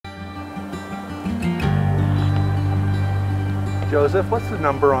Joseph, what's the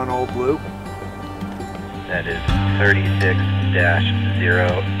number on Old Blue? That is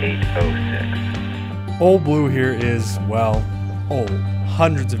 36-0806. Old Blue here is, well, old,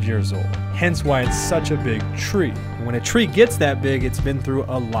 hundreds of years old, hence why it's such a big tree. And when a tree gets that big, it's been through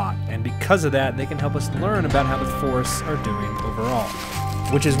a lot, and because of that, they can help us learn about how the forests are doing overall.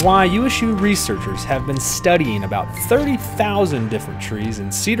 Which is why USU researchers have been studying about 30,000 different trees in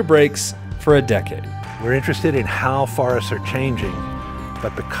Cedar Breaks for a decade. We're interested in how forests are changing,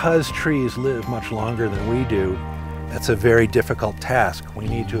 but because trees live much longer than we do, that's a very difficult task. We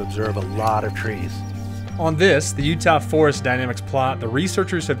need to observe a lot of trees. On this, the Utah Forest Dynamics plot, the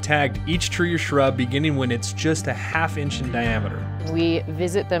researchers have tagged each tree or shrub beginning when it's just a ½ inch in diameter. We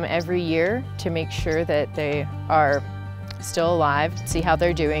visit them every year to make sure that they are still alive, see how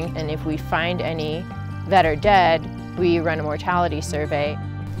they're doing, and if we find any that are dead, we run a mortality survey.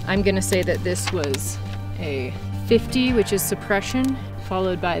 I'm going to say that this was a 50, which is suppression,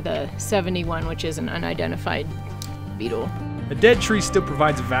 followed by the 71, which is an unidentified beetle. A dead tree still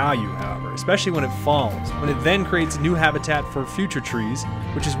provides value, however, especially when it falls, when it then creates new habitat for future trees,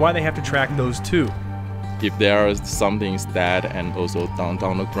 which is why they have to track those too. If there is something dead and also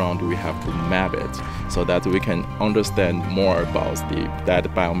down the ground, we have to map it so that we can understand more about the dead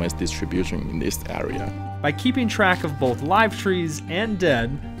biomass distribution in this area. By keeping track of both live trees and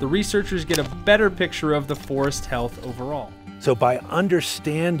dead, the researchers get a better picture of the forest health overall. So by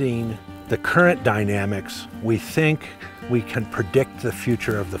understanding the current dynamics, we think we can predict the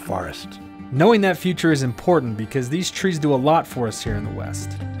future of the forest. Knowing that future is important because these trees do a lot for us here in the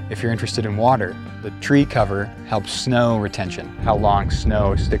West. If you're interested in water, the tree cover helps snow retention, how long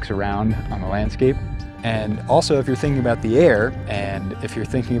snow sticks around on the landscape. And also if you're thinking about the air, and if you're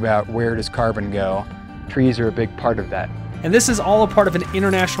thinking about where does carbon go, trees are a big part of that. And this is all a part of an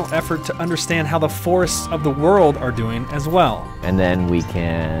international effort to understand how the forests of the world are doing as well. And then we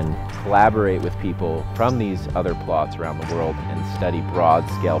can collaborate with people from these other plots around the world and study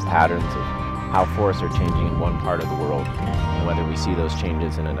broad-scale patterns of how forests are changing in one part of the world and whether we see those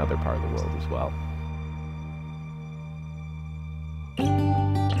changes in another part of the world as well.